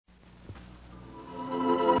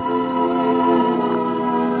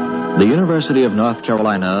The University of North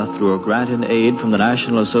Carolina, through a grant in aid from the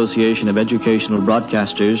National Association of Educational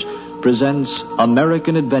Broadcasters, presents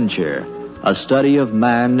American Adventure, a study of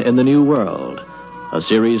man in the New World, a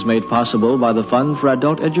series made possible by the Fund for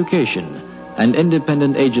Adult Education, an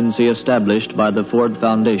independent agency established by the Ford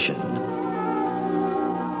Foundation.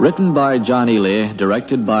 Written by John Ely,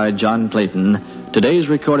 directed by John Clayton, today's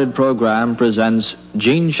recorded program presents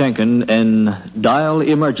Gene Schenken in Dial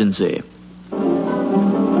Emergency.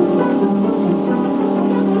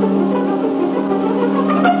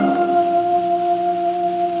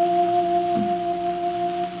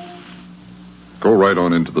 Go right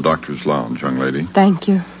on into the doctor's lounge, young lady. Thank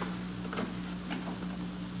you.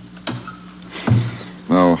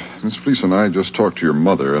 Now, Miss Fleeson, I just talked to your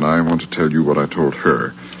mother, and I want to tell you what I told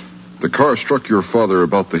her. The car struck your father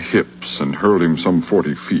about the hips and hurled him some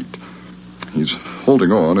 40 feet. He's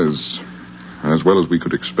holding on as well as we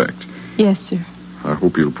could expect. Yes, sir. I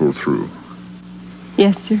hope he'll pull through.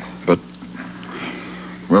 Yes, sir. But,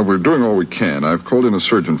 well, we're doing all we can. I've called in a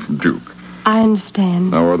surgeon from Duke. I understand.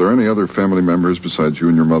 Now, are there any other family members besides you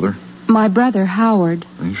and your mother? My brother, Howard.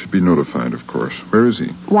 He should be notified, of course. Where is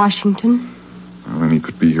he? Washington. Well, then he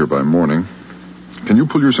could be here by morning. Can you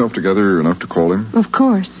pull yourself together enough to call him? Of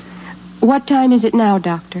course. What time is it now,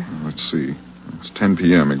 Doctor? Let's see. It's 10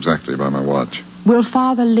 p.m. exactly by my watch. Will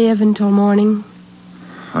Father live until morning?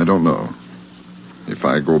 I don't know. If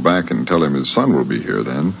I go back and tell him his son will be here,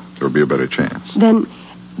 then there'll be a better chance. Then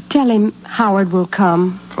tell him Howard will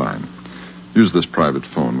come. Fine. Use this private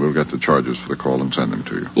phone. We'll get the charges for the call and send them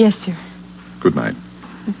to you. Yes, sir. Good night.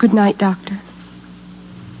 Good night, Doctor.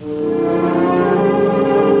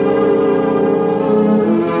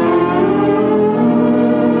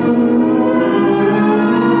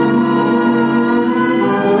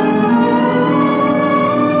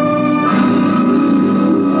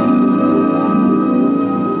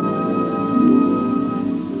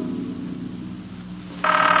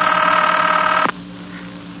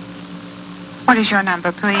 What is your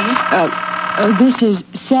number, please? This is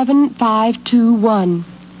 7521.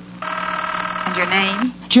 And your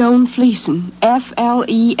name? Joan Fleeson. Fleason.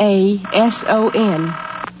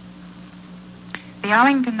 The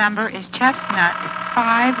Arlington number is Chestnut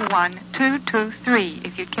 51223,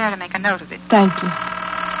 if you'd care to make a note of it. Thank you.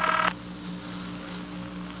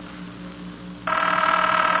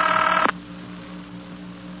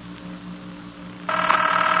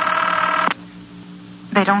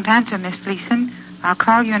 They don't answer, Miss Fleeson. I'll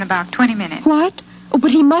call you in about 20 minutes. What? Oh,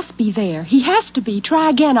 but he must be there. He has to be. Try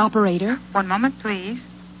again, operator. One moment, please.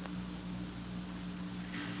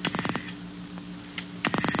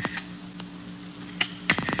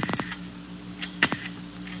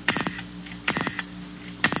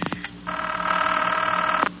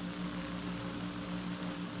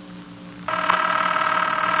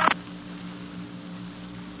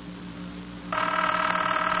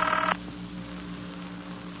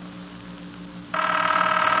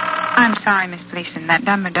 I'm sorry, Miss Fleeson. That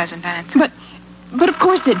number doesn't answer. But of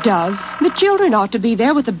course it does. The children ought to be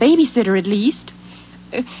there with a babysitter at least.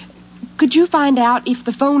 Could you find out if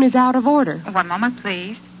the phone is out of order? One moment,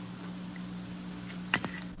 please.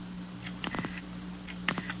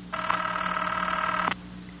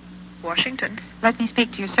 Washington. Let me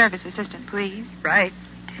speak to your service assistant, please. Right.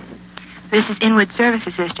 This is Inwood Service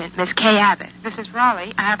Assistant, Miss Kay Abbott. This is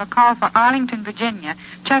Raleigh. I have a call for Arlington, Virginia,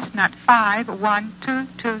 Chestnut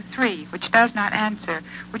 51223, which does not answer.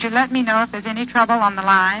 Would you let me know if there's any trouble on the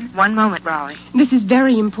line? One moment, Raleigh. This is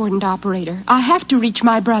very important, operator. I have to reach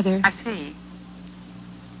my brother. I see.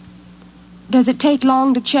 Does it take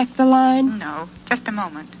long to check the line? No, just a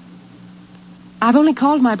moment. I've only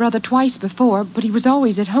called my brother twice before, but he was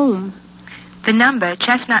always at home. The number,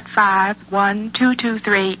 Chestnut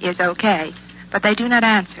 51223, is okay, but they do not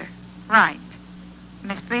answer. Right.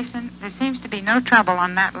 Miss Gleason, there seems to be no trouble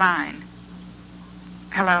on that line.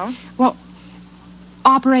 Hello? Well,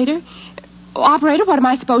 operator, what am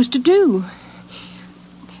I supposed to do?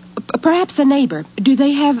 Perhaps a neighbor. Do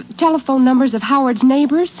they have telephone numbers of Howard's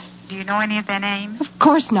neighbors? Do you know any of their names? Of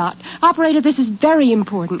course not. Operator, this is very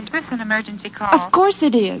important. Is this an emergency call? Of course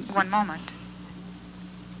it is. One moment.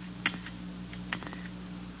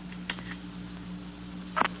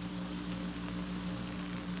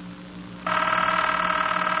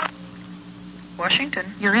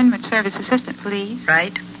 Washington. Your Inwood Service Assistant, please.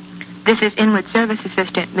 Right. This is Inwood Service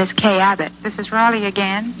Assistant, Miss Kay Abbott. This is Raleigh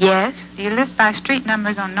again. Yes? Do you list by street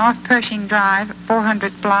numbers on North Pershing Drive,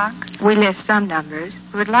 400th block? We list some numbers.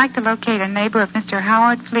 We would like to locate a neighbor of Mr.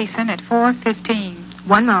 Howard Fleeson at 415.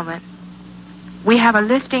 One moment. We have a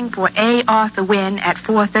listing for A. Arthur Wynn at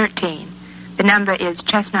 413. The number is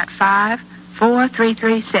Chestnut 5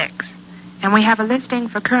 4336. And we have a listing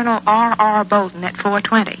for Colonel R.R. Bolton at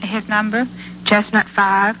 420. His number? Chestnut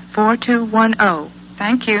 5, 4210.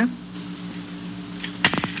 Thank you.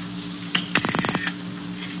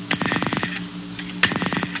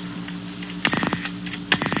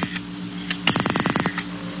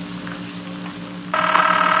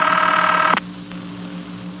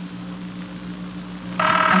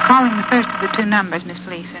 I'm calling the first of the two numbers, Miss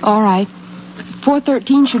Fleeson. All right.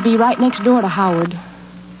 413 should be right next door to Howard.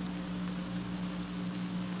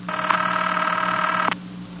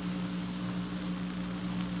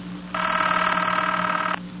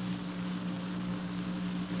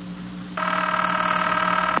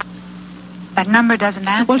 That number doesn't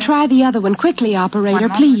answer. Well, try the other one. Quickly, operator, One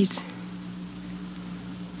moment. please.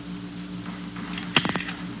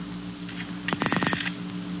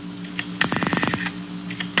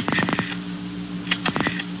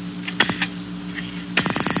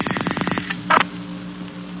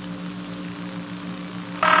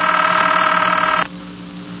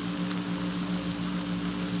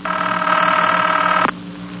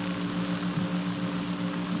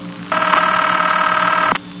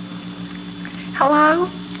 Hello?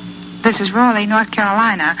 This is Raleigh, North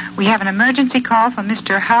Carolina. We have an emergency call from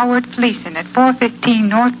Mr. Howard Fleeson at 415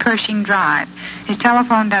 North Pershing Drive. His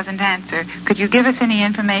telephone doesn't answer. Could you give us any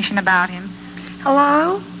information about him?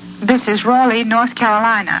 Hello? This is Raleigh, North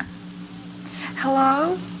Carolina.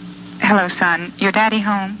 Hello? Hello, son. Your daddy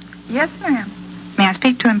home? Yes, ma'am. May I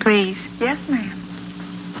speak to him, please? Yes, ma'am.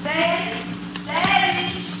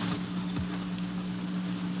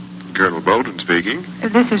 Colonel Bolton speaking.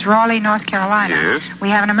 This is Raleigh, North Carolina. Yes? We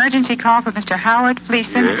have an emergency call for Mr. Howard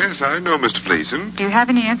Fleeson. Yes, I know Mr. Fleeson. Do you have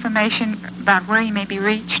any information about where he may be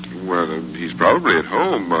reached? Well, he's probably at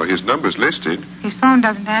home. His number's listed. His phone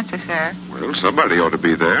doesn't answer, sir. Well, somebody ought to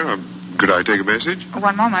be there. Could I take a message?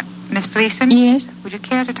 One moment. Miss Fleeson? Yes? Would you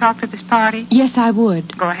care to talk to this party? Yes, I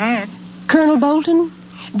would. Go ahead. Colonel Bolton,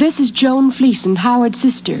 this is Joan Fleeson, Howard's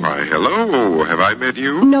sister. Why, hello. Have I met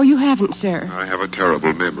you? No, you haven't, sir. I have a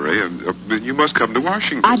terrible memory, and you must come to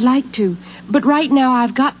Washington. I'd like to, but right now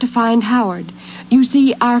I've got to find Howard. You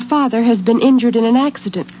see, our father has been injured in an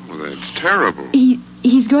accident. Well, that's terrible.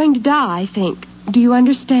 He's going to die, I think. Do you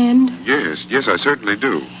understand? Yes, I certainly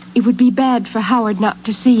do. It would be bad for Howard not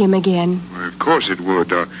to see him again. Well, of course it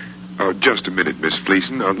would. Just a minute, Miss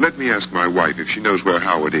Fleeson. Let me ask my wife if she knows where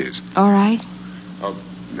Howard is. All right.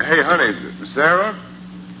 Hey, honey, Sarah,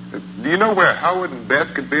 do you know where Howard and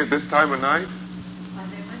Beth could be at this time of night?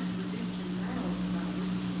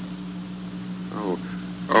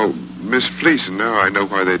 Oh, Miss Fleeson, now I know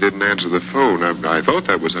why they didn't answer the phone. I thought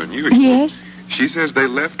that was unusual. Yes? She says they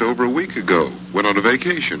left over a week ago, went on a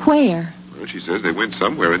vacation. Where? Well, she says they went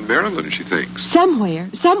somewhere in Maryland, she thinks. Somewhere?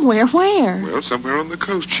 Somewhere where? Well, somewhere on the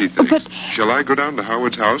coast, she thinks. But... Shall I go down to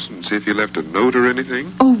Howard's house and see if he left a note or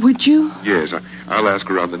anything? Oh, would you? Yes, I'll ask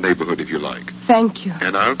around the neighborhood if you like. Thank you.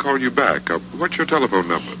 And I'll call you back. What's your telephone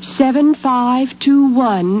number?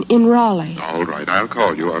 7521 in Raleigh. All right, I'll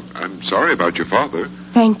call you. I'm sorry about your father.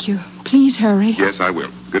 Thank you. Please hurry. Yes, I will.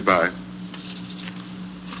 Goodbye.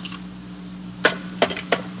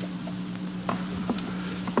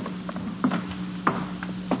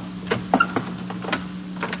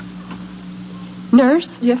 Nurse,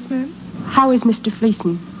 Yes, ma'am. how is Mr.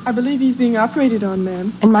 Fleeson? I believe he's being operated on,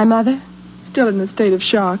 ma'am. And my mother? Still in a state of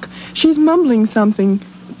shock. She's mumbling something.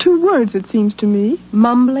 2 words, it seems to me.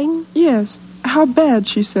 Mumbling? Yes. How bad,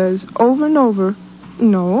 she says, over and over.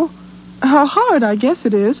 No. How hard, I guess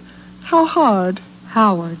it is. How hard?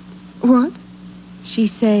 Howard. What?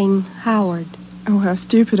 She's saying Howard. Oh, how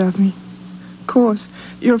stupid of me. Of course.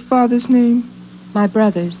 Your father's name? My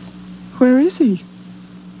brother's. Where is he?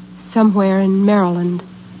 Somewhere in Maryland.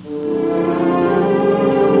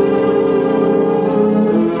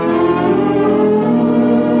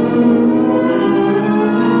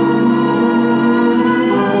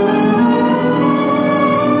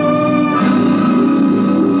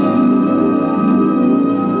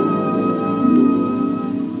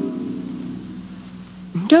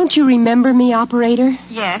 Don't you remember me, operator?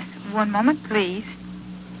 Yes. One moment, please.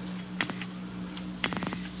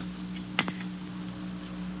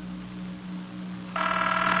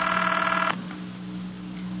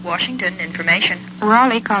 Washington, information.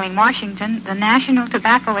 Raleigh calling Washington, the National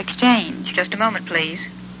Tobacco Exchange. Just a moment, please.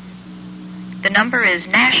 The number is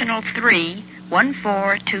National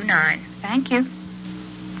 31429. Thank you.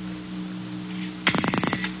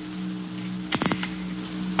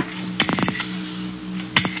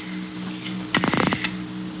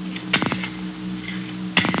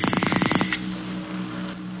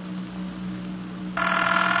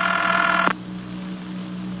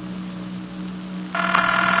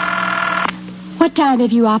 What time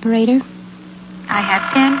have you, operator? I have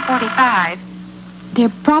 10:45. They're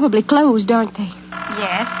probably closed, aren't they?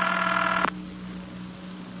 Yes.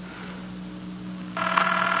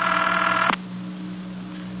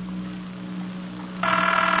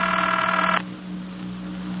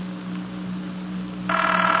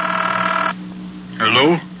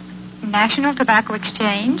 Hello? National Tobacco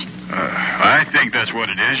Exchange. I think that's what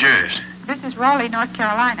it is, yes. This is Raleigh, North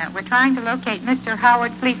Carolina. We're trying to locate Mr.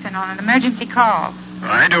 Howard Fleeson on an emergency call.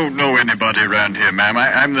 I don't know anybody around here, ma'am.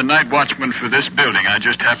 I'm the night watchman for this building. I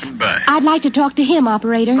just happened by. I'd like to talk to him,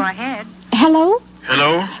 operator. Go ahead. Hello?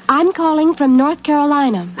 Hello? I'm calling from North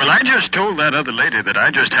Carolina. Well, I just told that other lady that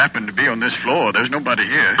I just happened to be on this floor. There's nobody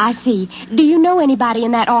here. I see. Do you know anybody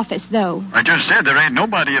in that office, though? I just said there ain't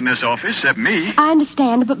nobody in this office except me. I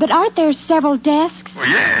understand, but aren't there several desks? Well,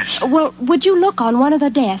 yes. Well, would you look on one of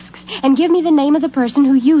the desks and give me the name of the person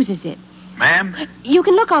who uses it? Ma'am? You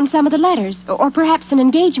can look on some of the letters, or perhaps an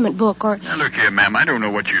engagement book, or... Now, look here, ma'am. I don't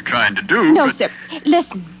know what you're trying to do, No, but... sir.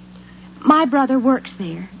 Listen. My brother works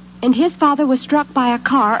there, and his father was struck by a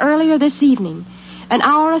car earlier this evening, an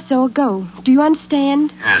hour or so ago. Do you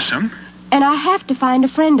understand? Yes, ma'am. And I have to find a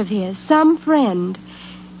friend of his, some friend.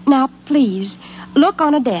 Now, please, look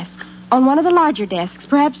on a desk, on one of the larger desks,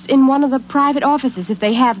 perhaps in one of the private offices if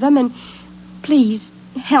they have them, and please,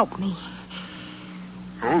 help me.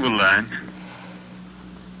 Hold the line.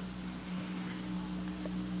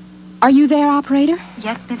 Are you there, operator?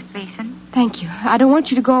 Yes, Miss Fleeson. Thank you. I don't want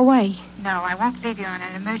you to go away. No, I won't leave you on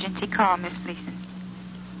an emergency call, Miss Fleeson.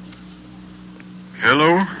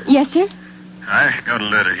 Hello? Yes, sir? I got a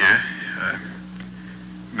letter here.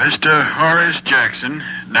 Mr. Horace Jackson,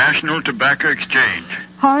 National Tobacco Exchange.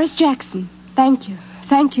 Horace Jackson. Thank you.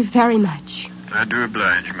 Thank you very much. Glad to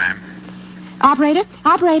oblige, ma'am. Operator?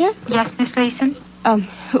 Operator? Yes, Miss Fleeson?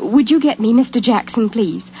 Would you get me Mr. Jackson,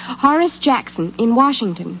 please? Horace Jackson in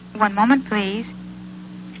Washington. One moment, please.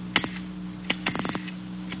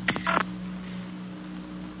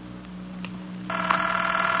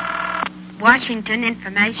 Washington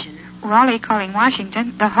information. Raleigh calling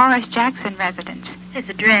Washington, the Horace Jackson residence. His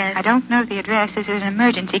address. I don't know the address. This is an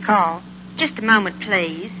emergency call. Just a moment,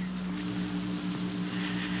 please.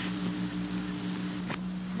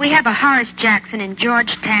 We have a Horace Jackson in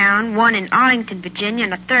Georgetown, one in Arlington, Virginia,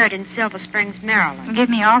 and a third in Silver Springs, Maryland. Give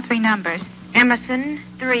me all three numbers. Emerson,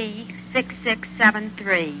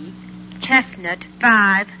 36673. Chestnut,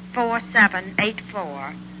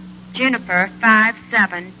 54784. Juniper,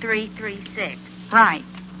 57336. Right.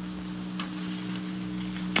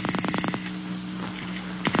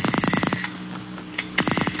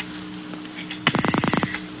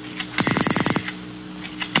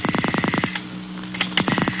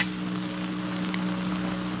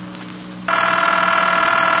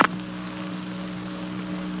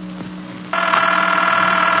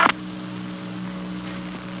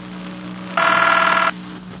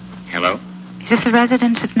 Hello? Is this the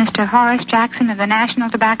residence of Mr. Horace Jackson of the National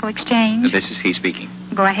Tobacco Exchange? This is he speaking.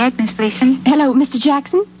 Go ahead, Miss Fleeson. Hello, Mr.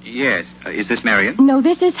 Jackson? Yes. Is this Marion? No,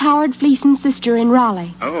 this is Howard Fleeson's sister in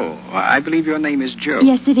Raleigh. Oh, I believe your name is Joe.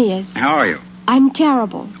 Yes, it is. How are you? I'm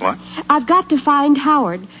terrible. What? I've got to find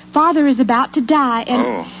Howard. Father is about to die, and...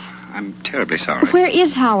 Oh, I'm terribly sorry. Where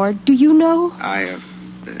is Howard? Do you know?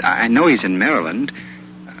 I know he's in Maryland.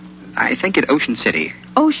 I think at Ocean City.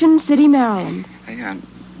 Ocean City, Maryland.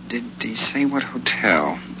 Did he say what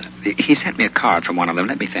hotel? He sent me a card from one of them.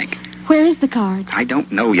 Let me think. Where is the card? I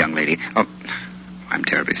don't know, young lady. Oh, I'm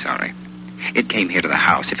terribly sorry. It came here to the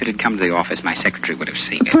house. If it had come to the office, my secretary would have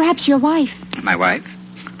seen it. Perhaps your wife. My wife?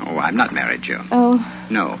 Oh, I'm not married, Joe. Oh.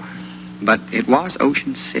 No. But it was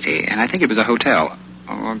Ocean City, and I think it was a hotel.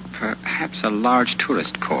 Or perhaps a large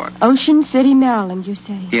tourist court. Ocean City, Maryland, you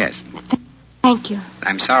say? Yes. Thank you.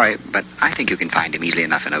 I'm sorry, but I think you can find him easily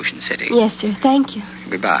enough in Ocean City. Yes, sir. Thank you.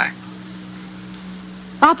 Goodbye.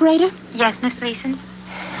 Operator? Yes, Miss Fleeson?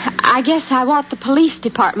 I guess I want the police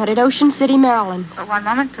department at Ocean City, Maryland. One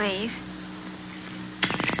moment, please.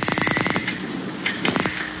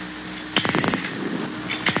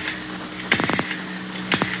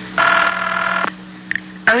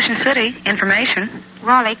 Ocean City information.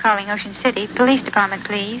 Raleigh calling Ocean City. Police department,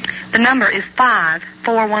 please. The number is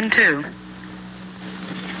 5412.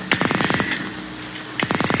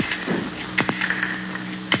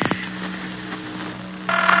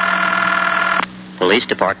 Police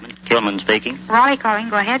Department. Kilman speaking. Raleigh calling.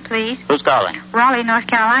 Go ahead, please. Who's calling? Raleigh, North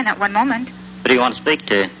Carolina. One moment. Who do you want to speak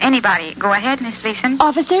to? Anybody. Go ahead, Miss Fleeson.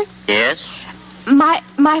 Officer? Yes?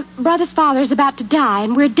 My brother's father's about to die,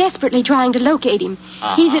 and we're desperately trying to locate him.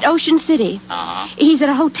 Uh-huh. He's at Ocean City. Uh-huh. He's at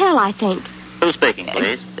a hotel, I think. Who's speaking,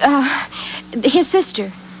 please? His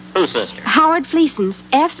sister. Whose sister? Howard Fleason's.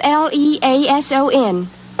 Fleason.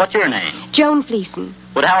 What's your name? Joan Fleason.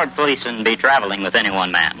 Would Howard Fleason be traveling with any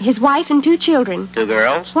one man? His wife and 2 children. 2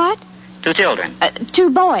 girls? What? 2 children. 2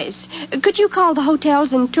 boys. Could you call the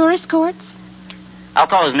hotels and tourist courts? I'll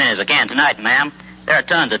call as many as I can tonight, ma'am. There are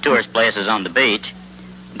tons of tourist places on the beach,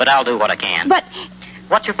 but I'll do what I can. But...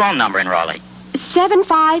 What's your phone number in Raleigh?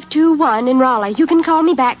 7521 in Raleigh. You can call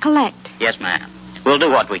me back, collect. Yes, ma'am. We'll do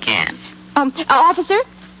what we can. Officer?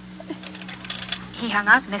 He hung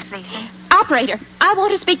up, Miss Fleason. Operator, I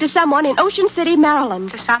want to speak to someone in Ocean City,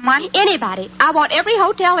 Maryland. To someone? Anybody. I want every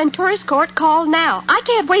hotel and tourist court called now. I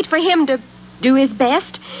can't wait for him to do his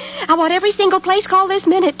best. I want every single place called this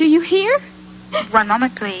minute. Do you hear? One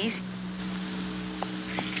moment, please.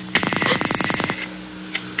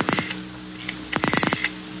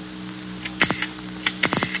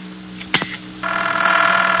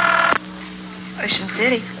 Ocean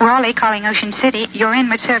City. Raleigh calling Ocean City. You're in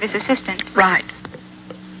with service assistant. Right.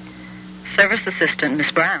 Service assistant,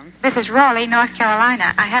 Miss Brown. This is Raleigh, North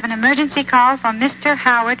Carolina. I have an emergency call from Mr.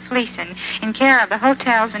 Howard Fleason in care of the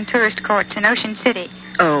hotels and tourist courts in Ocean City.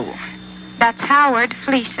 Oh. That's Howard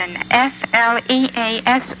Fleason, Fleason.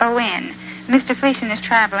 Mr. Fleason is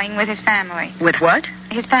traveling with his family. With what?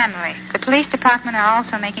 His family. The police department are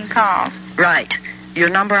also making calls. Right. Your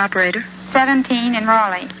number, operator? 17 in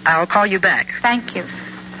Raleigh. I'll call you back. Thank you.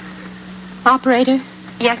 Operator?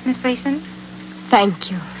 Yes, Miss Fleason? Thank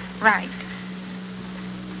you. Right.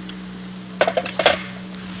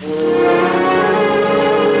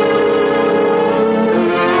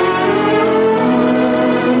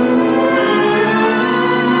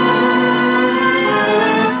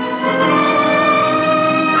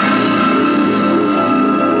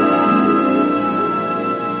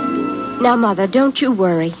 Now, Mother, don't you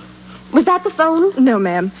worry. Was that the phone? No,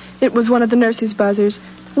 ma'am. It was one of the nurses' buzzers.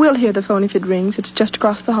 We'll hear the phone if it rings. It's just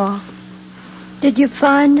across the hall. Did you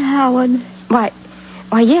find Howard? Why,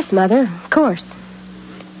 yes, Mother, of course.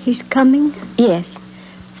 He's coming? Yes.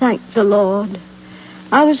 Thank the Lord.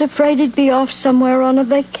 I was afraid he'd be off somewhere on a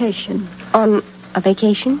vacation. On a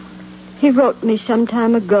vacation? He wrote me some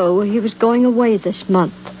time ago he was going away this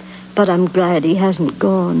month, but I'm glad he hasn't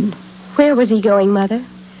gone. Where was he going, Mother?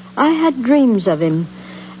 I had dreams of him,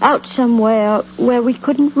 out somewhere where we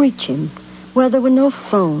couldn't reach him, where there were no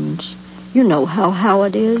phones. You know how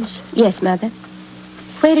Howard is. Yes, Mother.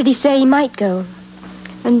 Where did he say he might go?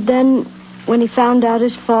 And then, when he found out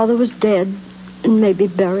his father was dead and maybe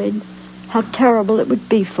buried, how terrible it would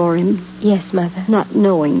be for him. Yes, Mother. Not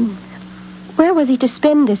knowing. Where was he to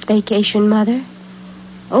spend this vacation, Mother?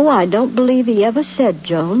 Oh, I don't believe he ever said,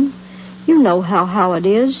 Joan. You know how Howard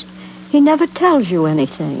is. He never tells you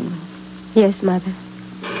anything. Yes, Mother.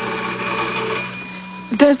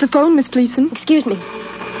 There's the phone, Miss Fleason. Excuse me.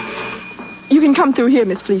 You can come through here,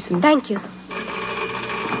 Miss Fleason. Thank you.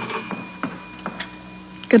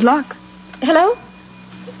 Good luck. Hello?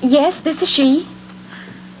 Yes, this is she.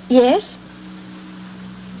 Yes?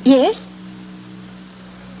 Yes?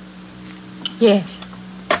 Yes.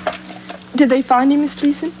 Did they find him, Miss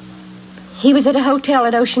Fleason? He was at a hotel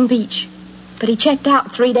at Ocean Beach, but he checked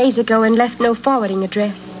out 3 days ago and left no forwarding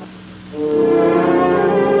address.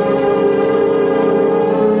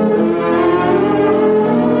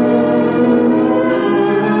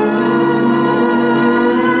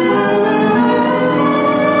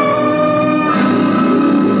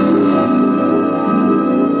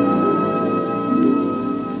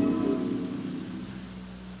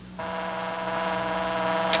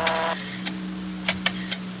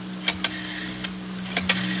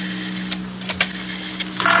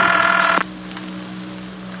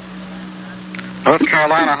 North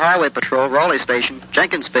Carolina Highway Patrol, Raleigh Station.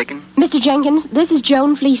 Jenkins speaking. Mr. Jenkins, this is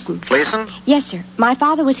Joan Fleason. Fleason? Yes, sir. My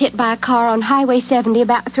father was hit by a car on Highway 70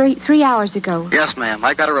 about three hours ago. Yes, ma'am.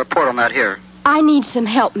 I got a report on that here. I need some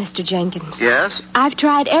help, Mr. Jenkins. Yes? I've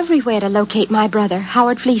tried everywhere to locate my brother,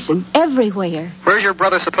 Howard Fleason. Everywhere. Where's your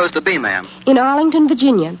brother supposed to be, ma'am? In Arlington,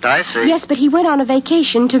 Virginia. I see. Yes, but he went on a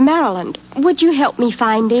vacation to Maryland. Would you help me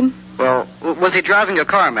find him? Well, was he driving a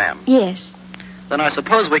car, ma'am? Yes. Then I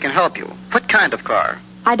suppose we can help you. What kind of car?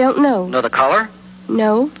 I don't know. Know the color?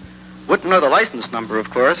 No. Wouldn't know the license number, of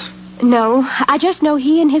course. No. I just know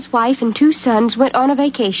he and his wife and 2 sons went on a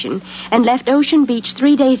vacation and left Ocean Beach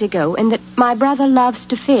 3 days ago, and that my brother loves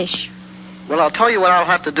to fish. Well, I'll tell you what I'll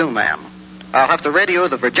have to do, ma'am. I'll have to radio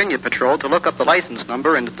the Virginia Patrol to look up the license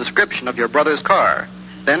number and the description of your brother's car.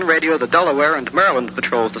 Then radio the Delaware and Maryland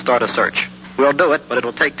patrols to start a search. We'll do it, but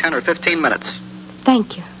it'll take 10 or 15 minutes.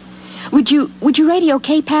 Thank you. Would you radio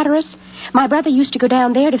Cape Hatteras? My brother used to go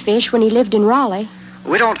down there to fish when he lived in Raleigh.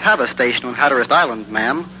 We don't have a station on Hatteras Island,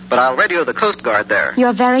 ma'am. but I'll radio the Coast Guard there.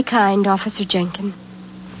 You're very kind, Officer Jenkins.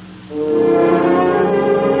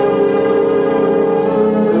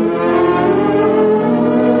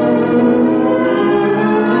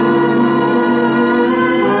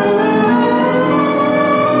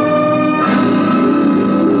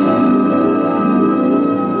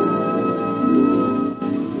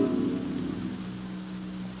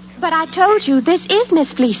 But I told you, this is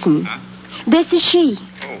Miss Fleeson. Huh? This is she.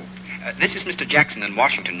 This is Mr. Jackson in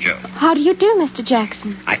Washington, Joe. How do you do, Mr.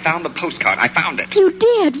 Jackson? I found the postcard. I found it. You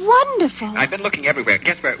did? Wonderful. I've been looking everywhere.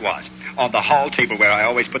 Guess where it was? On the hall table where I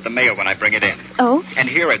always put the mail when I bring it in. Oh? And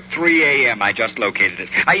here at 3 a.m. I just located it.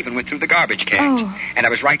 I even went through the garbage cans. Oh. And I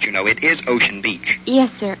was right, you know. It is Ocean Beach.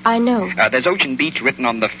 Yes, sir. I know. There's Ocean Beach written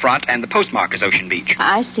on the front, and the postmark is Ocean Beach.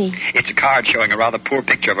 I see. It's a card showing a rather poor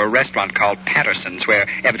picture of a restaurant called Patterson's, where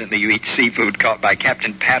evidently you eat seafood caught by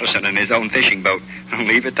Captain Patterson in his own fishing boat.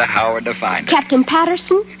 Leave it to Howard to find it. Captain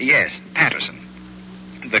Patterson? Yes, Patterson.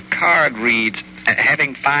 The card reads,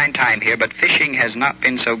 having fine time here, but fishing has not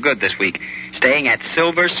been so good this week. Staying at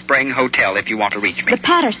Silver Spring Hotel if you want to reach me. The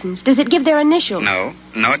Pattersons. Does it give their initials? No,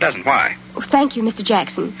 it doesn't. Why? Oh, thank you, Mr.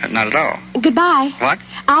 Jackson. Not at all. Goodbye. What?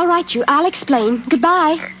 I'll write you. I'll explain.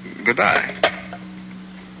 Goodbye. Goodbye.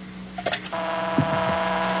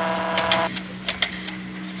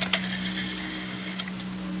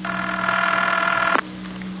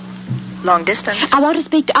 Long distance. I want to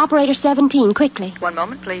speak to Operator 17, quickly. 1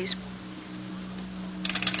 moment, please.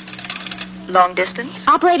 Long distance.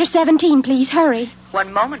 Operator 17, please, hurry.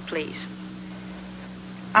 1 moment, please.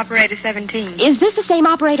 Operator 17. Is this the same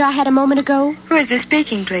operator I had a moment ago? Who is this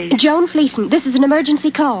speaking, please? Joan Fleeson. This is an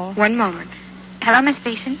emergency call. 1 moment. Hello, Miss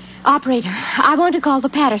Fleeson. Operator, I want to call the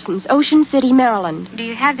Pattersons, Ocean City, Maryland. Do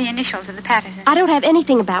you have the initials of the Pattersons? I don't have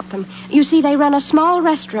anything about them. You see, they run a small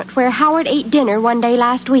restaurant where Howard ate dinner one day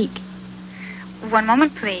last week. 1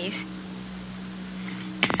 moment, please.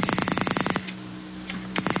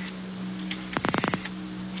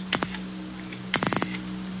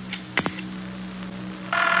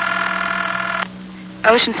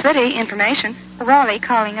 Ocean City, information. Raleigh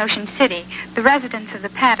calling Ocean City, the residence of the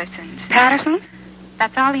Pattersons. Pattersons?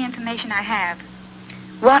 That's all the information I have.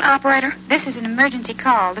 What, operator? This is an emergency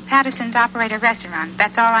call. The Pattersons operate a restaurant.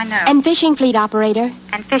 That's all I know. And fishing fleet, operator.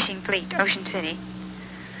 And fishing fleet, Ocean City.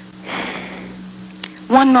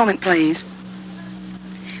 1 moment, please.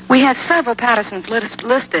 We have several Pattersons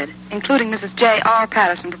listed, including Mrs. J.R.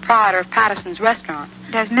 Patterson, proprietor of Patterson's Restaurant.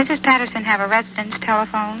 Does Mrs. Patterson have a residence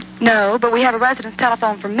telephone? No, but we have a residence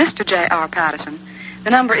telephone for Mr. J.R. Patterson. The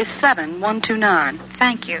number is 7129.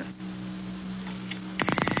 Thank you.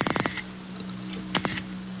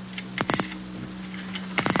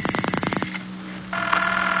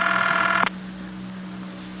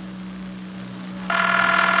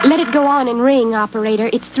 Let it go on and ring, operator.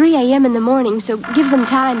 It's 3 a.m. in the morning, so give them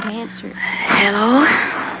time to answer. Hello?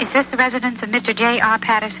 Is this the residence of Mr. J.R.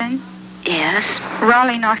 Patterson? Yes.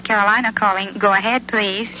 Raleigh, North Carolina calling. Go ahead,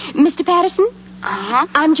 please. Mr. Patterson? Uh-huh.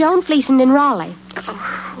 I'm Joan Fleeson in Raleigh.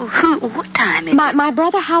 What time is it? My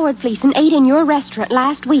brother Howard Fleeson ate in your restaurant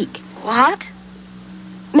last week. What?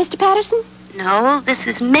 Mr. Patterson? No, this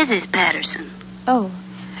is Mrs. Patterson. Oh.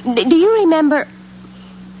 Do you remember...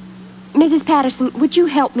 Mrs. Patterson, would you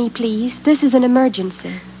help me, please? This is an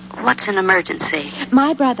emergency. What's an emergency?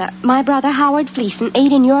 My brother Howard Fleeson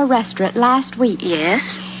ate in your restaurant last week. Yes?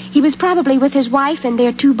 He was probably with his wife and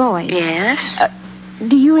their 2 boys. Yes?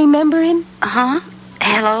 Do you remember him? Uh-huh.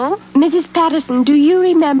 Hello? Mrs. Patterson, do you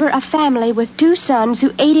remember a family with 2 sons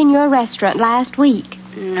who ate in your restaurant last week?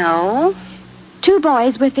 No. 2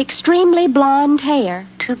 boys with extremely blonde hair.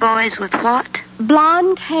 2 boys with what?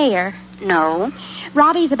 Blonde hair. No.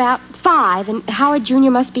 Robbie's about 5, and Howard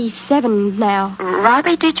Jr. must be 7 now.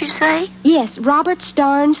 Robbie, did you say? Yes, Robert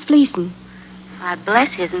Starnes Fleeson. I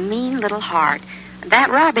bless his mean little heart.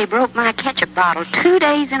 That Robbie broke my ketchup bottle 2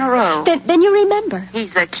 days in a row. Then you remember.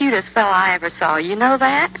 He's the cutest fellow I ever saw. You know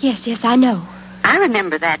that? Yes, I know. I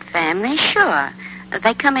remember that family, sure.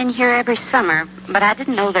 They come in here every summer, but I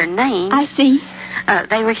didn't know their names. I see.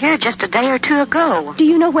 They were here just a day or 2 ago. Do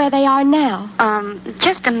you know where they are now?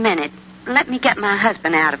 Just a minute. Let me get my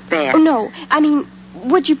husband out of bed. Oh, no. I mean,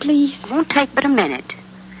 would you please? Won't take but a minute.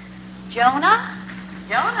 Jonah?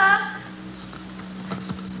 Jonah?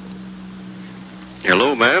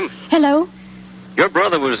 Hello, ma'am. Hello? Your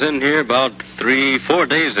brother was in here about 3-4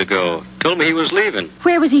 days ago. Told me he was leaving.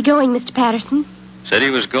 Where was he going, Mr. Patterson? Said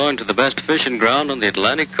he was going to the best fishing ground on the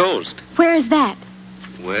Atlantic coast. Where is that?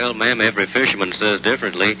 Well, ma'am, every fisherman says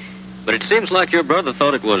differently. But it seems like your brother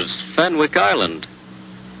thought it was Fenwick Island.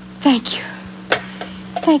 Thank you.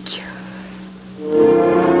 Thank you.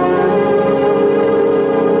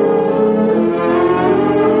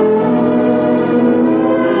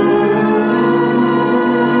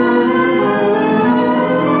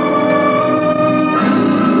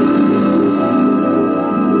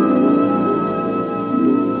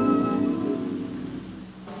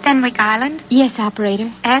 Fenwick Island? Yes,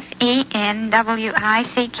 operator. Fenwick.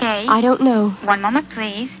 I don't know. One moment,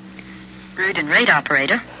 please. Route and rate,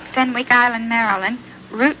 operator. Fenwick Island, Maryland.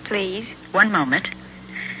 Route, please. One moment.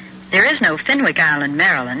 There is no Fenwick Island,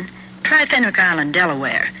 Maryland. Try Fenwick Island,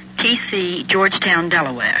 Delaware. TC, Georgetown,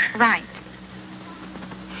 Delaware. Right.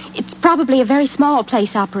 It's probably a very small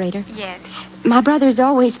place, operator. Yes. My brother's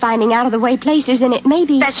always finding out-of-the-way places, and it may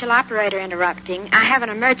be... Special operator interrupting. I have an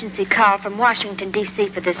emergency call from Washington, D.C.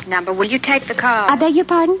 for this number. Will you take the call? I beg your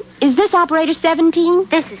pardon? Is this operator 17?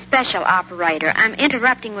 This is special operator. I'm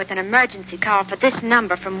interrupting with an emergency call for this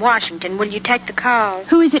number from Washington. Will you take the call?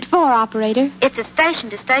 Who is it for, operator? It's a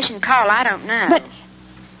station-to-station call. I don't know. But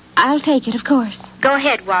I'll take it, of course. Go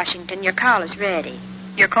ahead, Washington. Your call is ready.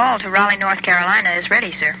 Your call to Raleigh, North Carolina is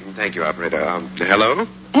ready, sir. Thank you, operator. Hello?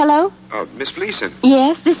 Hello? Miss Fleeson.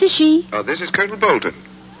 Yes, this is she. This is Colonel Bolton.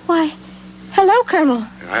 Why, hello, Colonel.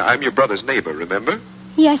 I'm your brother's neighbor, remember?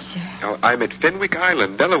 Yes, sir. I'm at Fenwick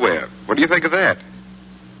Island, Delaware. What do you think of that?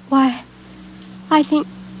 Why, I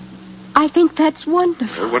think that's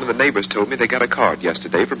wonderful. One of the neighbors told me they got a card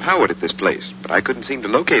yesterday from Howard at this place, but I couldn't seem to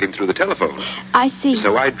locate him through the telephone. I see.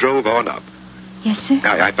 So I drove on up. Yes, sir.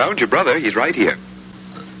 I found your brother. He's right here.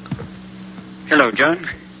 Hello, John.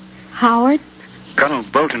 Howard? Colonel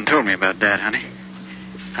Bolton told me about Dad, honey.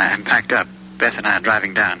 I'm packed up. Beth and I are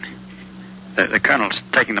driving down. The Colonel's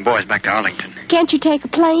taking the boys back to Arlington. Can't you take a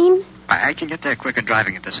plane? I can get there quicker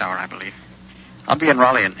driving at this hour, I believe. I'll be in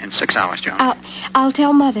Raleigh in 6 hours, John. I'll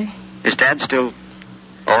tell Mother. Is Dad still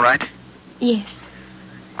all right? Yes.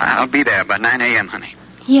 I'll be there by 9 a.m., honey.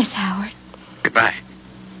 Yes, Howard. Goodbye.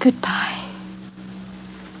 Goodbye.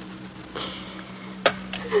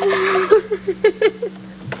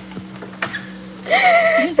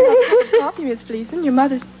 Here's my cup of coffee, Miss Fleeson. Your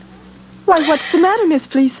mother's... Why, what's the matter, Miss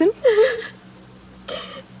Fleeson?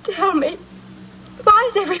 Tell me,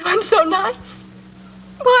 why is everyone so nice?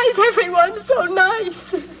 Why is everyone so nice?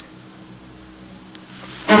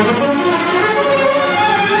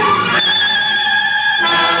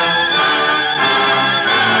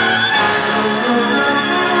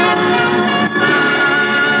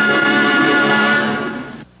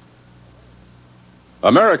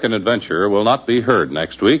 American Adventure will not be heard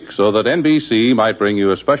next week, so that NBC might bring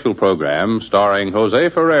you a special program starring Jose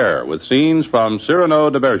Ferrer with scenes from Cyrano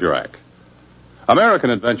de Bergerac. American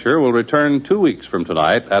Adventure will return 2 weeks from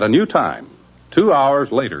tonight at a new time, 2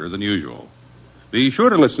 hours later than usual. Be sure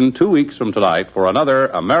to listen 2 weeks from tonight for another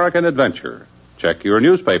American Adventure. Check your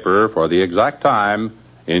newspaper for the exact time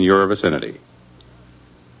in your vicinity.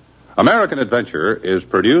 American Adventure is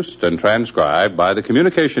produced and transcribed by the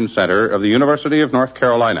Communications Center of the University of North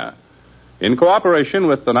Carolina in cooperation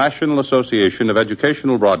with the National Association of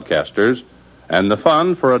Educational Broadcasters and the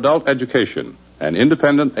Fund for Adult Education, an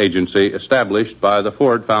independent agency established by the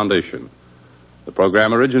Ford Foundation. The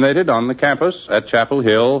program originated on the campus at Chapel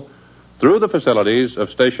Hill through the facilities of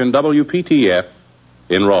station WPTF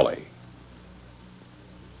in Raleigh.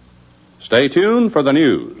 Stay tuned for the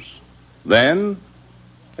news. Then,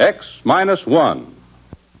 X-1.